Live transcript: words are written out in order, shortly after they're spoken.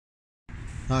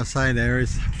Like I say, there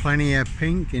is plenty of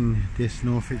pink in this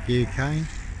Norfolk, UK.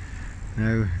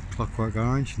 No Clockwork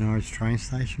Orange, Norwich train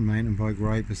station, mountain bike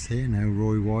rapists here, no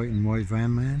Roy White and White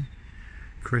Van Man.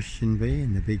 Christian B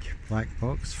in the big black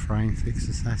box, frame fix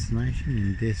assassination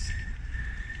in this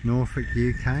Norfolk,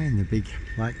 UK in the big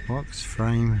black box,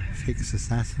 frame fix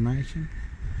assassination.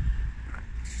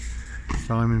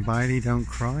 Simon Bailey, Don't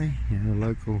Cry, you know, the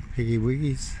local piggy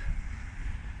wiggies.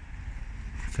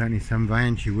 Certainly some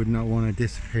vans you would not want to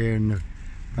disappear in the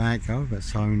back of, but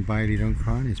Simon Bailey, Don't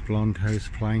Cry, and his blonde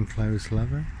host plainclothes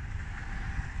lover.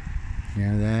 You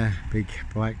know, there, big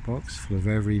black box full of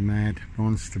every mad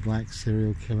monster black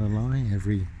serial killer lie,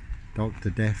 every Dr.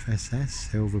 Death SS,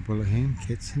 silver bullet him,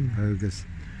 Kitson, bogus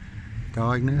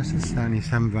diagnosis. Certainly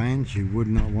some vans you would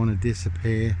not want to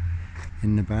disappear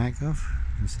in the back of.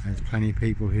 So there's plenty of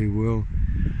people who will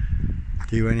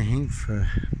do anything for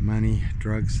money,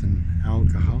 drugs and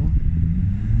alcohol.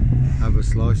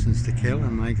 Others licensed to kill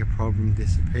and make a problem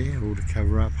disappear, all to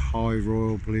cover up high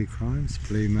royal blue crimes,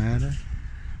 blue murder,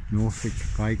 Norfolk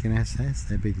Bacon SS,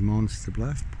 their big monster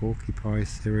bluff, porcupine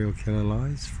serial killer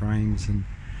lies, frames and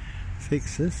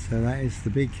fixes. So that is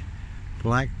the big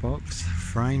black box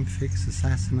frame fix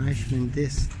assassination in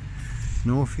this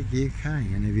Norfolk, UK.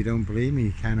 And if you don't believe me,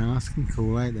 you can ask them,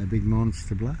 call out their big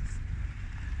monster bluff.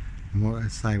 And what I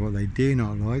say, what they do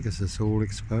not like is it's all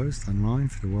exposed online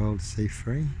for the world to see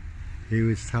free. Who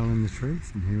is telling the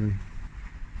truth and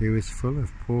who is full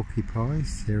of porcupine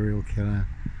serial killer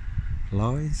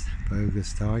lies,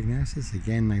 bogus diagnosis.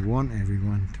 Again, they want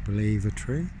everyone to believe are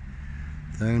true,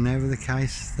 though never the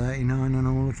case 39 on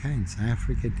all accounts.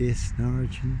 Africa, Dis,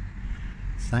 Norwich and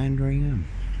Sandringham.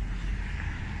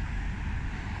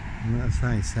 And like I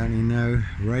say, certainly no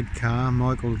Red Car,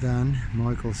 Michael Dunn,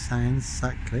 Michael Sands,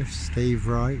 Sutcliffe, Steve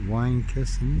Wright, Wayne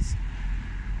Cousins,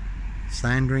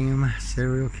 Sandringham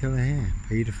serial killer here,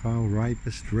 paedophile,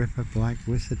 rapist, ripper, black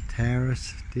wizard,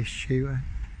 terrorist, dish shooter.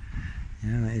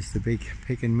 Yeah, that is the big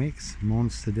pick and mix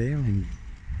monster deal in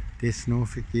this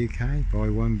Norfolk, UK. Buy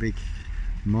one big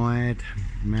mad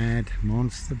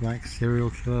monster black serial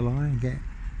killer lie and get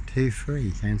two free.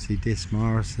 You can see Dis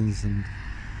Morrison's and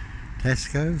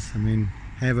Tesco's. I mean,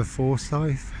 Heather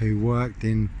Forsyth, who worked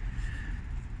in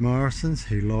Morrison's,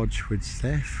 who lodged with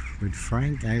Steph, with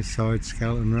Frank, outside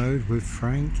Skelton Road with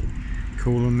Frank,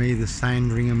 calling me the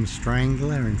Sandringham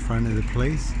Strangler in front of the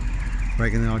police,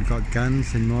 reckon I'd got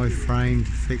guns in my framed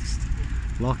fixed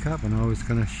lockup and I was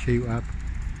going to shoot up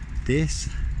Dis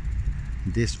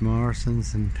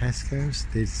Morrison's and Tesco's.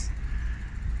 This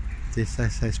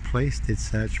SS police did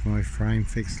search my frame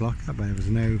fixed lockup, but there was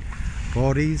no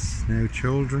bodies, no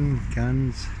children,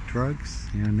 guns, drugs,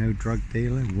 you know, no drug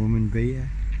dealer, woman beater,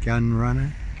 gun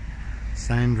runner,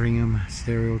 Sandringham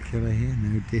serial killer here,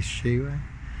 no dish shooter.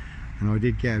 And I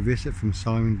did get a visit from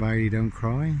Simon Bailey, Don't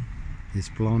Cry, his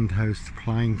blonde host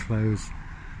plainclothes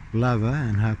lover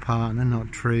and her partner,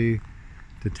 not true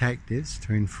detectives,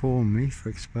 to inform me for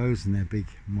exposing their big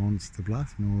monster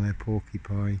bluff and all their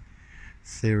porcupine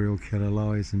serial killer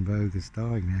lies and bogus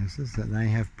diagnoses, that they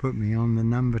have put me on the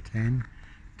number 10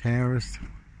 terrorist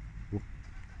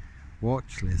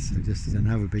watch list. So just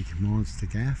another big monster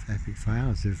gaff, epic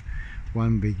fail. As if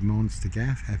one big monster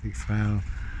gaff, epic fail,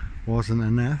 wasn't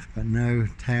enough, but no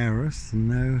terrorists and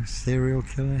no serial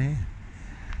killer here.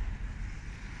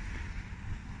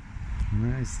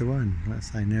 And that is the one.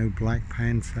 Let's say no Black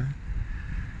Panther.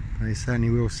 They certainly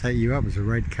will set you up as a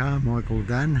Red Car, Michael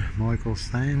Dunn, Michael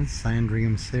Sands,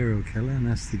 Sandringham serial killer, and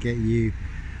that's to get you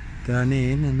done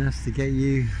in and that's to get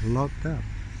you locked up.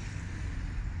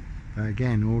 But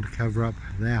again, all to cover up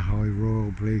their high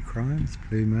royal blue crimes,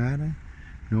 blue murder,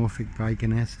 Norfolk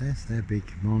Bacon SS, their big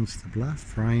monster bluff,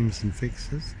 frames and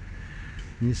fixes.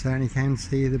 And you certainly can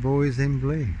see the boys in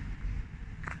blue.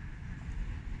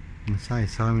 And say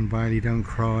Simon Bailey, Don't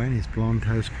Cry, and his blonde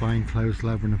host plainclothes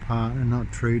lover and a partner,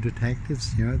 not true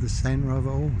detectives, you know, at the centre of it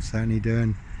all. Certainly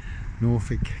doing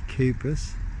Norfolk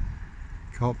coppers,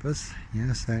 you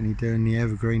know, certainly doing the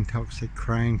evergreen toxic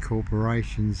Crown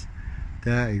Corporation's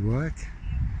dirty work.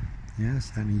 Yeah,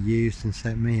 certainly used and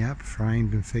set me up,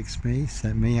 framed and fixed me,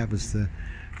 set me up as the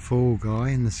fall guy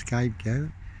and the scapegoat.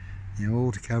 You know,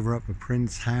 all to cover up a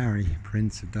Prince Harry,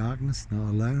 Prince of Darkness,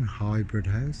 not alone, hybrid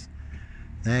host.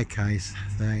 Their case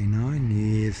 39, New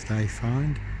Year's Day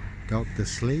find, Dr.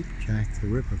 Sleep, Jack the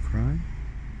Ripper crime,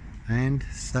 and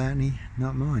certainly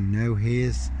not mine. No,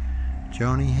 here's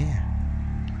Johnny here.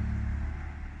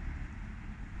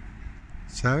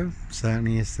 So,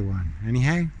 certainly is the one.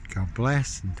 Anyhow, God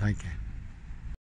bless and take care.